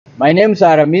My name is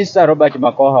Mr. Robert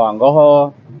Makoha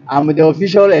Wangoho. I'm the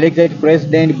official elected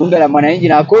president Bunge la Mwananchi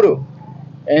Nakuru.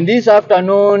 And this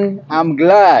afternoon, I'm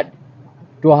glad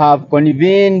to have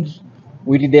convened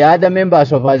with the other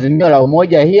members of Azimio la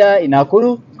Umoja here in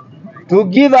Nakuru to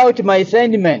give out my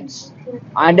sentiments.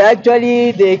 And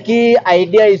actually, the key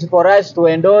idea is for us to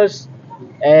endorse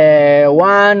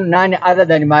none other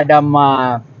than Madam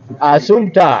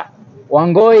Sumta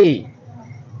Wangoi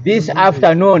this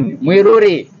afternoon,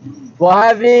 Mwiruri, for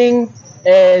having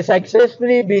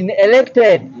successfully been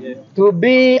elected to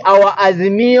be our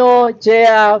Azimio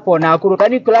chair for Nakuru.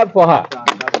 Can you clap for her?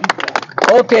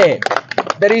 Okay.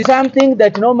 There is something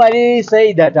that normally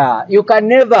say that you can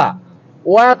never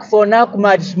work for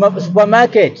Nakumatt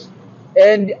supermarket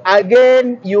and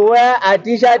again you wear a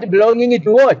t-shirt belonging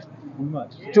to what?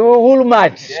 To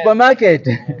Walmart supermarket.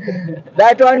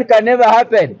 That one can never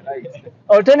happen.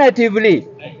 Alternatively,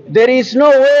 there is no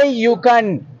way you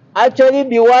can actually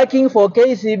be working for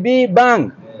KCB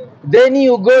Bank, then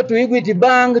you go to Equity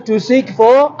Bank to seek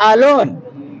for a loan.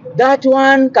 That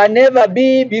one can never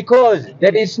be, because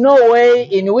there is no way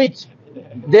in which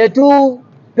the two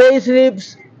pay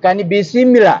slips can be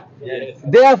similar. Yes.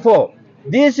 Therefore,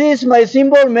 this is my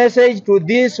simple message to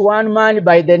this one man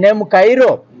by the name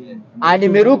Cairo and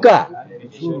Miruka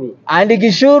and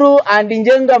Gishuru and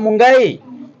Njenga Mungai.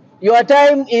 Your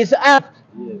time is up.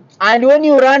 And when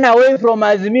you run away from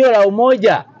Azimio la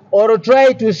Umoja or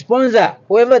try to sponsor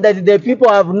whoever that the people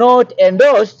have not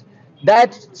endorsed,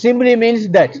 that simply means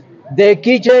that the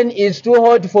kitchen is too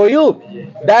hot for you.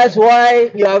 That's why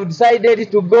you have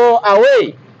decided to go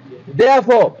away.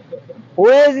 Therefore,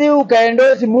 huwezi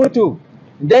ukaendorse mtu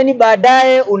then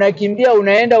baadaye unakimbia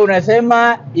unaenda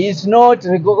unasema is not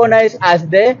recognized as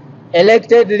the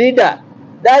elected leader.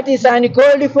 That is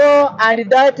uncalled for and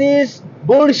that is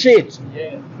bullshit.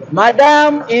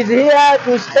 Madam is here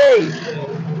to stay.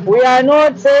 We are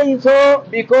not saying so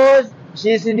because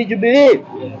she's in the Jubilee.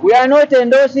 We are not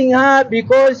endorsing her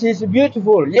because she's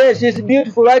beautiful. Yes, she's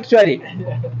beautiful actually.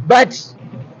 But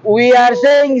we are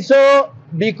saying so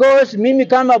because mimi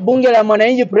kama Bunge la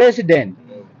Mwananchi president,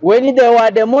 when there were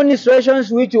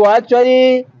demonstrations which were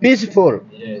actually peaceful,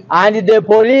 and the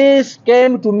police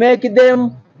came to make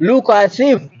them look as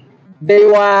if they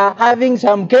were having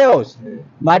some chaos,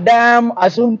 Madam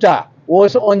Assumpta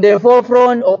was on the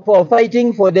forefront for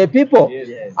fighting for the people.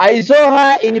 Yes. I saw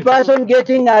her in person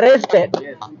getting arrested.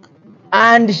 Yes.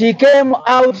 And she came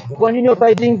out to continue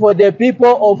fighting for the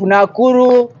people of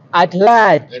Nakuru at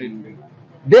large.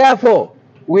 Therefore,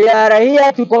 we are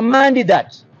here to command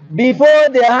that before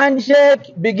the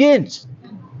handshake begins,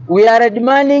 we are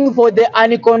demanding for the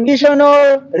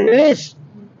unconditional release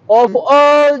of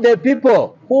all the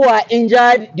people who are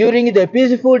injured during the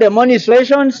peaceful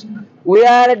demonstrations. We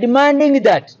are demanding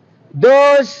that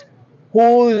those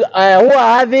who are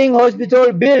having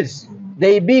hospital bills,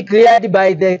 they be cleared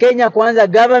by the Kenya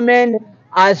Kwanza government,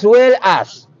 as well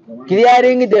as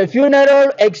clearing the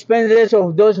funeral expenses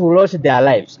of those who lost their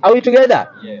lives. Are we together?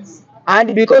 Yes.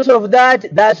 And because of that,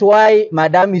 that's why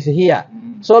Madam is here.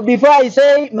 So before I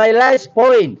say my last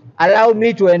point, allow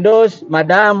me to endorse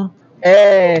Madam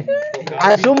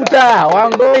Assumpta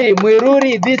Wangoi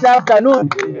Mwiruri this afternoon,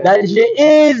 that she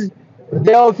is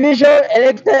the official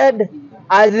elected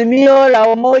Azimio la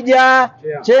Umoja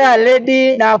chair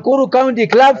lady Nakuru County.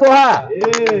 Clap for her.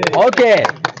 Okay,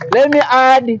 let me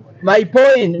add my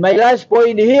point, my last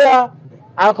point here.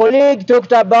 A colleague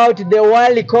talked about the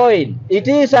Worldcoin. It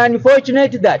is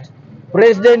unfortunate that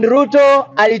President Ruto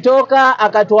alitoka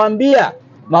akatuambia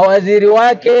mawaziri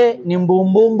wake ni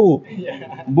mbumbumbu.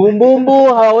 Mbumbumbu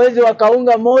hawawezi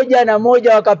wakaunga moja na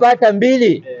moja wakapata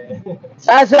mbili.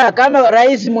 Sasa kama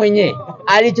rais mwenye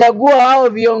alichagua hao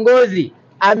viongozi,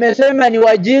 amesema ni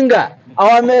wajinga, au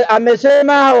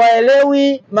amesema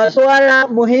hawaelewi masuala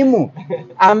muhimu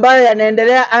ambayo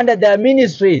yanaendelea under their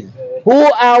ministries, who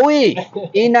are we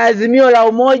in Azimio la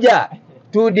Umoja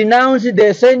to denounce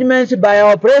the sentiments by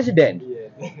our president?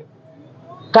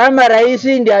 Kama rais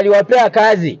ndiye aliwapea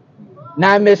kazi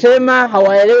na amesema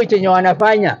hawaelewi chenye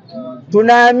wanafanya,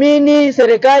 tunaamini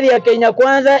serikali ya Kenya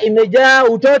Kwanza imejaa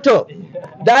utoto.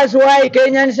 That's why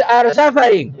Kenyans are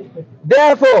suffering.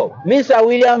 Therefore, Mr.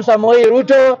 William Samoei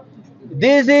Ruto,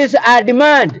 this is a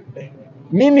demand.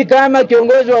 Mimi kama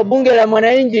kiongozi wa Bunge la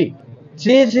Mwananchi,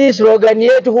 sisi slogan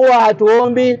yetu huwa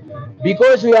hatuombi,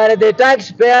 because we are the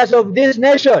taxpayers of this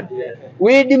nation.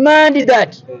 We demand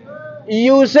that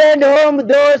you send home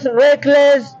those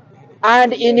reckless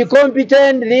and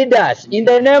incompetent leaders in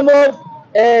the name of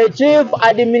chief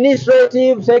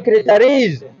administrative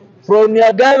secretaries from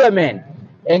your government.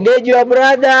 Engage your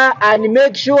brother and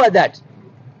make sure that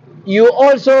you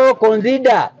also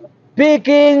consider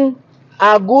picking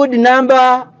a good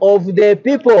number of the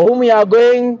people whom you are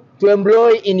going to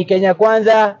employ in Kenya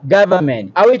Kwanza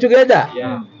government. Are we together?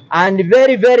 Yeah. And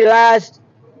very, very last,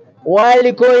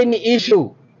 Worldcoin issue.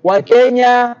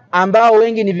 Wakenya ambao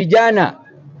wengi ni vijana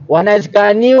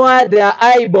wanaskaniwa their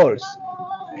eyeballs.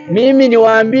 Mimi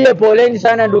niwaambie poleni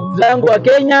sana ndugu zangu wa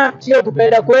Kenya, sio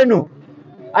kupenda kwenu.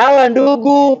 Hawa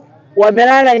ndugu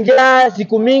wamelala njaa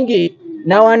siku mingi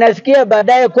na wanasikia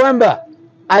baadaye kwamba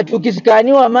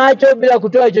atukiskaniwa macho bila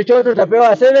kutoa chochote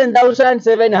utapewa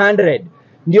 7,700.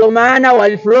 Ndio maana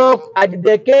waliflock at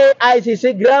the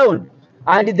KICC ground,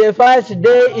 and the first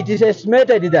day it is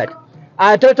estimated that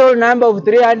a total number of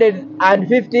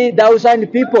 350,000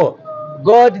 people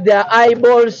got their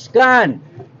eyeballs scanned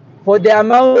for the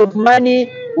amount of money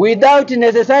without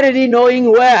necessarily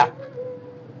knowing where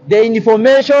the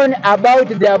information about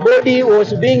their body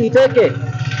was being taken.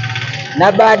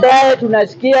 Na baadaye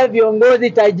tunasikia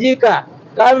viongozi tajika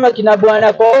kama kina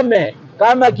Bwana Koome,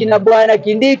 kama kina Bwana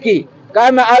Kindiki,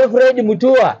 kama Alfred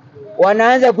Mutua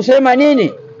wanaanza kusema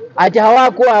nini? Ati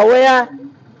hawakuwa aware.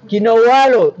 Kina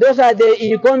Owalo, those are the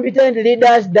incompetent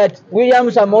leaders that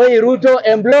William Samoei Ruto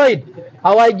employed.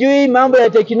 Hawajui mambo ya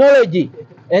technology,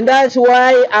 and that's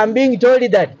why I'm being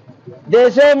told that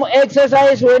the same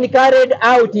exercise when carried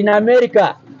out in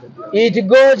America, it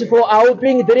goes for a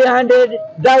whopping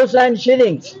 300,000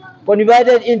 shillings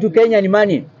converted into Kenyan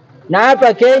money. Na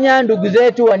hapa Kenya ndugu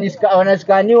zetu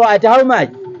wanaskaniwa at how much?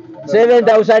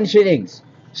 7,000 shillings.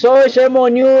 So shame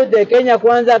on you, the Kenya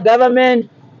Kwanza government.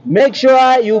 Make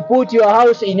sure you put your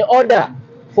house in order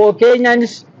for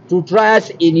Kenyans to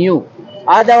trust in you.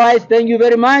 Otherwise, thank you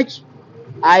very much.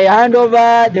 I hand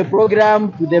over the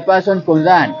program to the person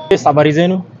concerned. Yes, habari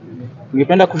zenu.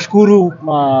 Ningependa kushukuru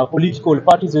political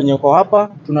parties wenye wako hapa.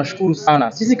 Tunashukuru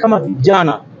sana. Sisi kama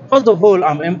vijana, first of all,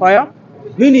 I'm Empire.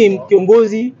 Mimi ni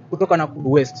kiongozi kutoka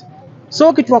Nakuru West.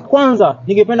 So kitu cha kwanza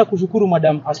ningependa kushukuru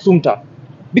Madam Assumpta,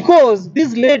 because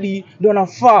this lady ndio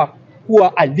anafaa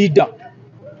kuwa a leader.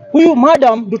 Huyu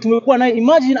madam ndio tumekuwa naye.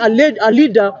 Imagine a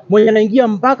leader mwenye anaingia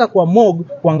mpaka kwa morgue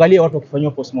kuangalia watu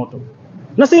wakifanywa postmortem.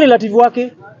 Na si relative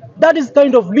wake. That is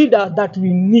kind of leader that we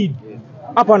need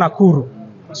hapa Nakuru.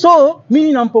 So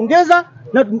mimi nampongeza,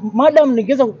 na madam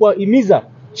ningeweza kukuhimiza,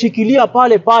 shikilia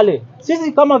pale pale.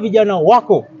 Sisi kama vijana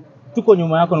wako tuko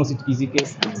nyuma yako na usitikizike.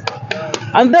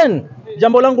 And then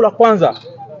jambo langu la kwanza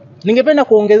ningependa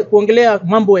kuongelea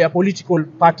mambo ya political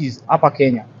parties hapa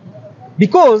Kenya,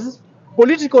 because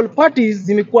political parties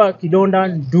zimekuwa kidonda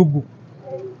ndugu,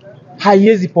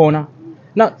 haiwezi pona.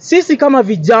 Na sisi kama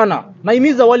vijana,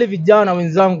 naimiza wale vijana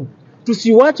wenzangu,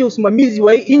 tusiwache usimamizi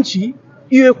wa nchi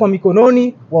iwe kwa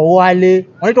mikononi wa wale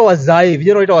wanaitwa wazae,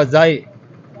 vijana wanaitwa wazae.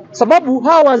 Sababu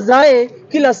hawa wazae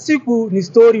kila siku ni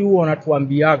story huo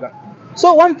wanatuambiaga.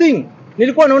 So one thing,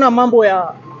 nilikuwa naona mambo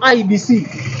ya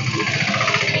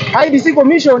IBC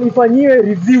Commission ifanyiwe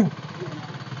review.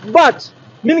 But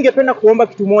mimi ningependa kuomba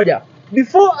kitu moja.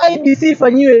 Before IBC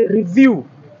ifanyiwe review,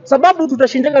 sababu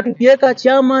tutashindanga tukiweka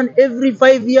chairman every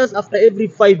 5 years after every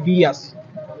 5 years.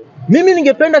 Mimi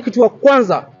ningependa kitu wa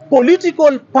kwanza,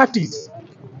 political parties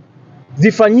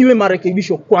zifanyiwe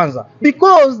marekebisho kwanza,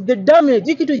 because the damage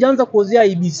hiki kitu ijaanza kuozea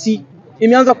IBC,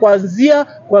 imeanza kuanzia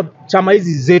kwa chama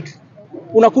hizi zetu.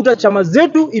 Unakuta chama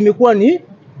zetu imekuwa ni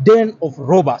den of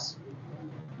robbers.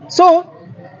 So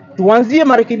tuanzie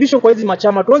marekebisho kwa hizi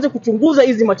machama, tuanze kuchunguza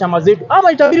hizi machama zetu,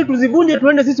 ama itabidi tuzivunje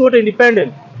tuende sisi wote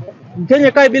independent.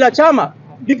 Kenya kae bila chama,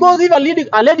 because if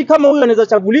a lady kama huyo anaweza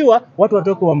chaguliwa, watu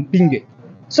watoke wampinge.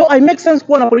 So I make sense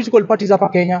kuwa na political parties hapa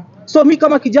Kenya. So mi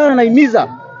kama kijana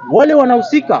naimiza wale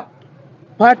wanahusika,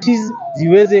 parties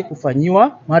ziweze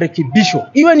kufanyiwa marekebisho.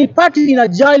 Iwe ni party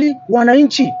inajali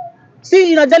wananchi,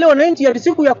 si inajali wananchi ya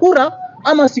siku ya kura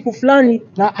ama siku fulani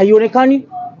na haionekani.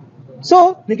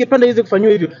 So ningependa hizo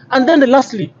kufanywa hivyo. And then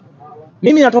lastly,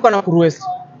 mimi natoka Nakuru West.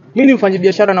 Mimi ni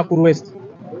mfanyabiashara Nakuru West.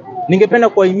 Ningependa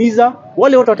kuwahimiza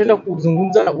wale watu wataenda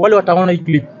kuzungumza, wale wataona hii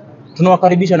clip,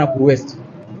 tunawakaribisha Nakuru West,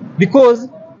 because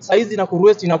saizi Nakuru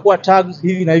West inakuwa tagged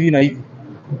hivi na hivi na hivi.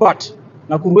 But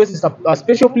Nakuru West is a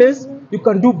special place. You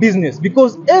can do business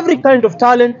because every kind of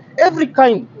talent, every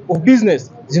kind of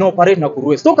business zinaoperate Nakuru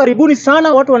West. So karibuni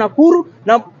sana watu wa Nakuru,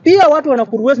 na pia watu wa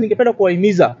Nakuru West ningependa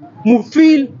kuwahimiza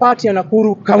mufeel part ya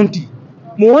Nakuru County.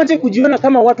 Muache kujiona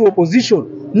kama watu wa opposition.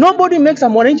 Nobody makes a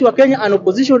mwananchi wa Kenya an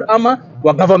opposition ama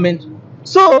wa government.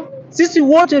 So sisi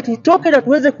wote tutoke na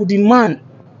tuweze kudemand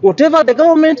whatever the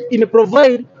government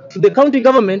provide to the county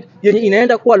government yenye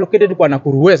inaenda kuwa located kwa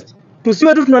Nakuru West.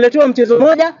 Tusiwe tu tunaletewa mchezo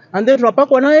moja and then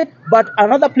tunapakwa naye, but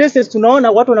another places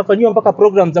tunaona watu wanafanywa mpaka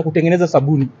programs za kutengeneza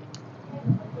sabuni.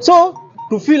 So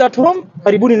to feel at home.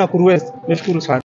 Karibuni Nakuru West. Nashukuru sana.